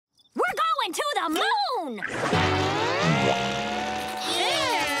going to the moon!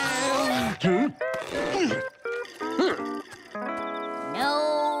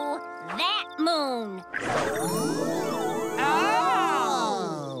 No, that moon.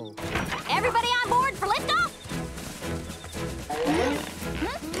 Oh! Everybody on board for liftoff?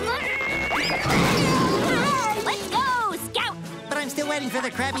 Let's go, Scout! But I'm still waiting for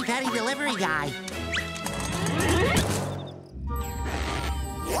the Krabby Patty delivery guy.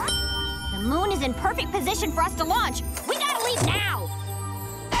 The moon is in perfect position for us to launch. We gotta leave now!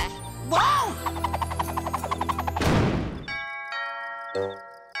 Whoa!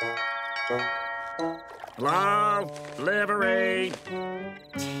 Hello? Delivery?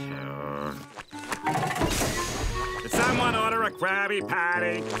 Did someone order a Krabby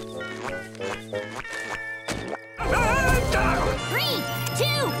Patty? 3, 2,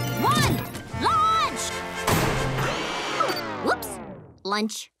 1, launch! Whoops,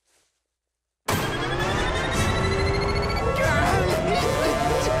 lunch.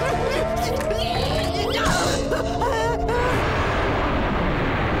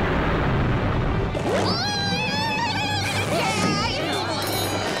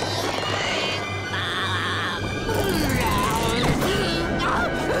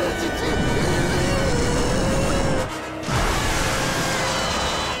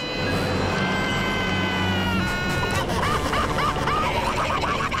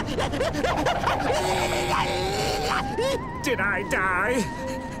 Did I die?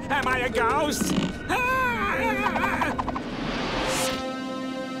 Am I a ghost?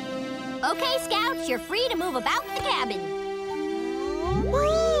 Okay, Scouts, you're free to move about the cabin.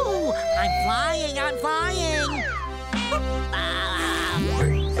 Woo! I'm flying, I'm flying!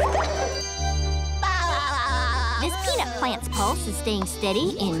 This peanut plant's pulse is staying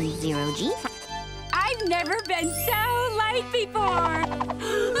steady in 0G. I've never been so light before.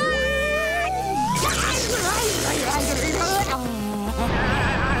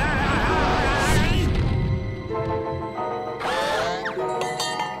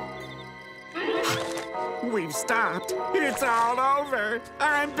 We've stopped. It's all over.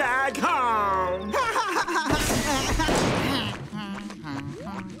 I'm back home.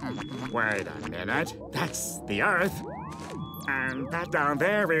 Wait a minute. That's the Earth. And that down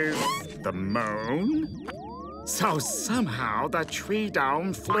there is the moon. So somehow the tree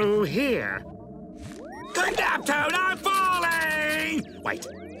dome flew here. Good Neptune, I'm falling! Wait,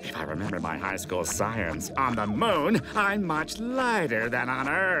 if I remember my high school science, on the moon, I'm much lighter than on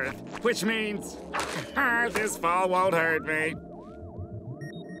Earth, which means this fall won't hurt me.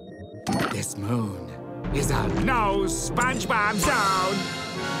 This moon is a no SpongeBob zone.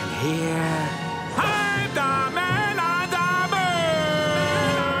 And here, I'm the man on the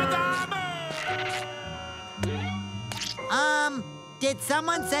moon! Did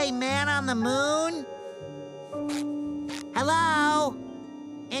someone say man on the moon? Hello?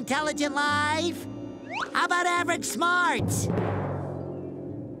 Intelligent life? How about average smarts?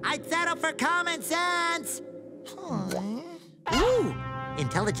 I'd settle for common sense. Ooh,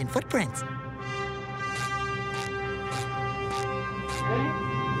 intelligent footprints.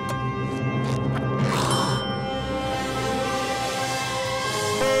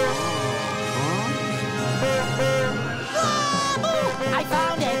 I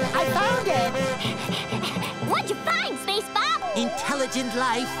found it! I found it! What'd you find, Space Bob? Intelligent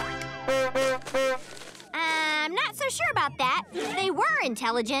life. I'm not so sure about that. If they were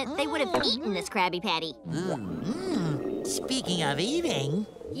intelligent, they would have eaten this Krabby Patty. Speaking of eating...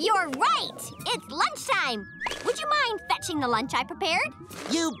 You're right! It's lunchtime! Would you mind fetching the lunch I prepared?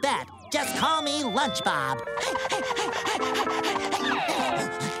 You bet! Just call me Lunch Bob.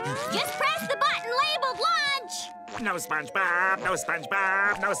 Just press the button labeled lunch! No SpongeBob, no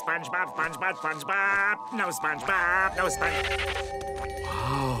SpongeBob, no SpongeBob, SpongeBob, SpongeBob, no SpongeBob, no SpongeBob.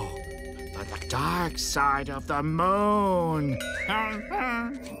 Whoa, the dark side of the moon.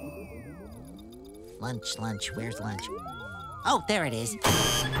 Lunch, where's lunch? Oh, there it is.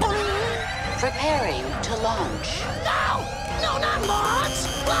 Preparing to launch. No! No, not launch!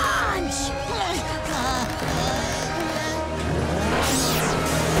 Lunch!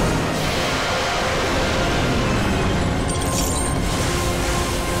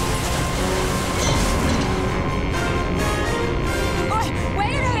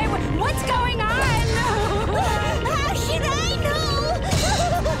 Wait a minute, what's going on? How should I know?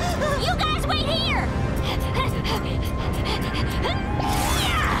 You guys wait here!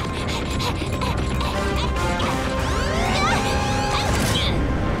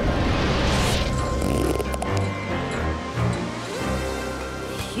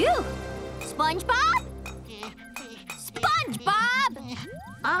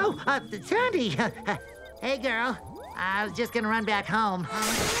 Oh, Sandy. Hey, girl. I was just gonna run back home.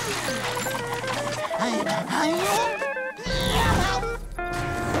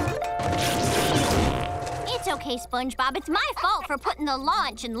 It's okay, SpongeBob. It's my fault for putting the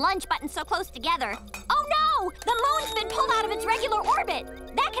launch and lunch buttons so close together. Oh no! The moon's been pulled out of its regular orbit.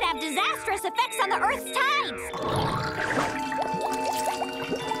 That could have disastrous effects on the Earth's tides.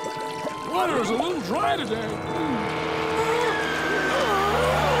 Water's a little dry today.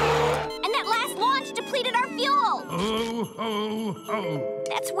 And that last launch depleted our fuel. Oh.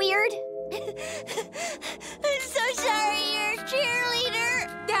 That's weird. I'm so sorry, you're a cheerleader.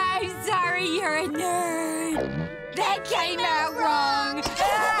 I'm sorry, you're a nerd. That came out wrong.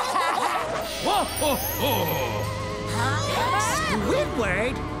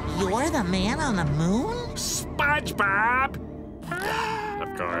 Squidward, you're the man on the moon? SpongeBob!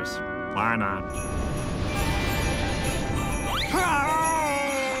 Of course. Why not?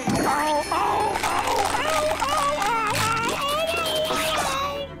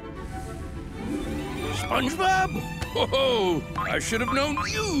 SpongeBob? Oh, I should have known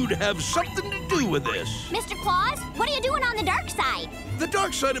you'd have something to do with this. Mr. Claus, what are you doing on the dark side? The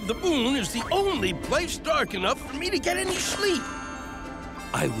dark side of the moon is the only place dark enough for me to get any sleep.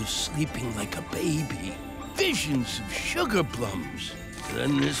 I was sleeping like a baby. Visions of sugar plums.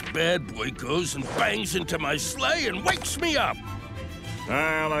 Then this bad boy goes and bangs into my sleigh and wakes me up.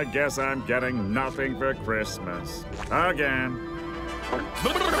 Well, I guess I'm getting nothing for Christmas. Again.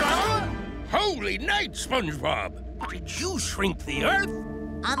 Holy night, SpongeBob! Did you shrink the Earth?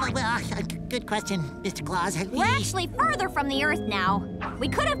 Good question, Mr. Claus. We're actually further from the Earth now. We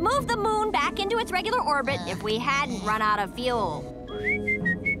could have moved the moon back into its regular orbit if we hadn't run out of fuel.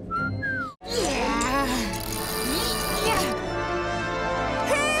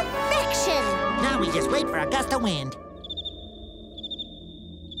 Perfection! Now we just wait for a gust of wind.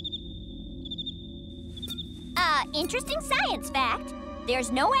 Interesting science fact.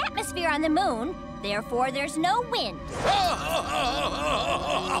 There's no atmosphere on the moon, therefore there's no wind.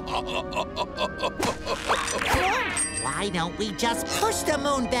 Why don't we just push the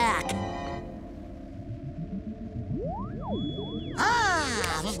moon back?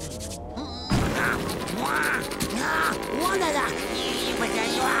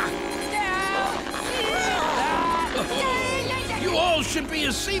 You all should be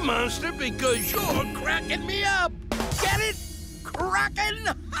a sea monster because you're cracking me up. Get it? Cracking?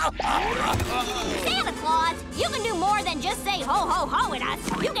 Santa Claus, you can do more than just say ho ho ho at us.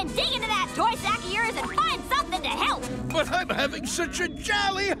 You can dig into that toy sack of yours and find something to help. But I'm having such a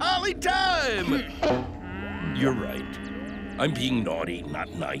jolly holly time. You're right. I'm being naughty,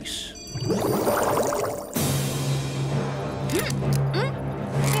 not nice.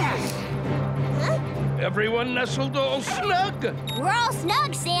 Everyone nestled all snug? We're all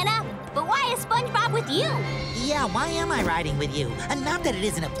snug, Santa. But why is SpongeBob with you? Yeah, why am I riding with you? And not that it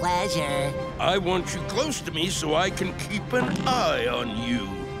isn't a pleasure. I want you close to me so I can keep an eye on you.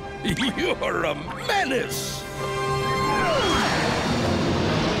 You're a menace.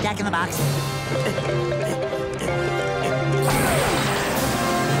 Jack in the Box.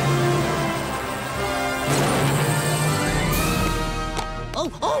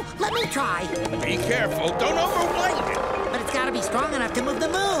 Oh, let me try. Be careful, don't overwind it. But it's gotta be strong enough to move the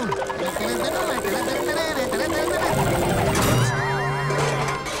moon.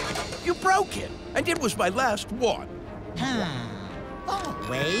 You broke it, and it was my last one. Oh,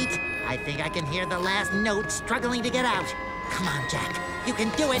 wait. I think I can hear the last note struggling to get out. Come on, Jack. You can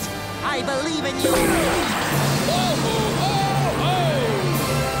do it. I believe in you.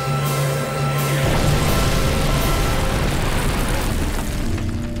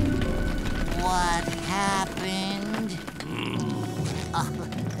 What happened? Oh,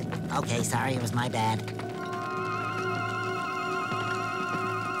 okay, sorry, it was my bad.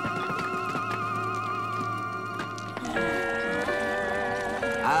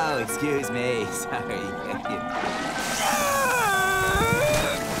 Oh, excuse me. Sorry.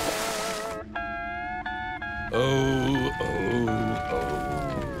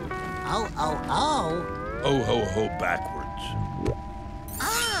 Oh, ho, ho, backwards.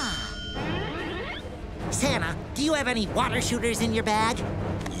 Santa, do you have any water shooters in your bag?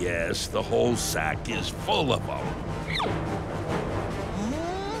 Yes, the whole sack is full of them.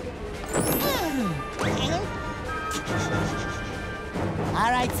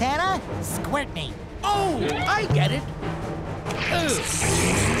 All right, Santa, squirt me. Oh, I get it.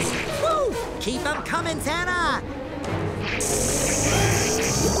 Woo! Keep them coming, Santa!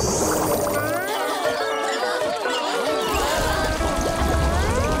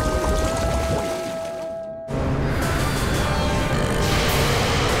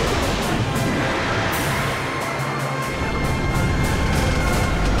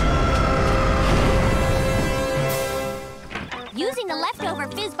 leftover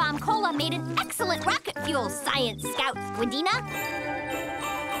Fizz Bomb Cola made an excellent rocket fuel, Science Scout Squidina.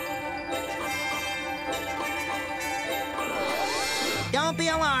 Don't be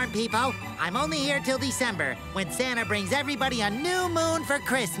alarmed, people. I'm only here till December, when Santa brings everybody a new moon for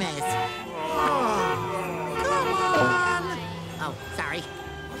Christmas. Come on! Oh, sorry.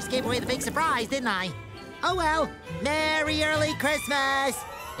 Just gave away the big surprise, didn't I? Oh well. Merry early Christmas!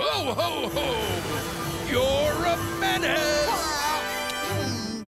 Ho, ho, ho! You're a menace!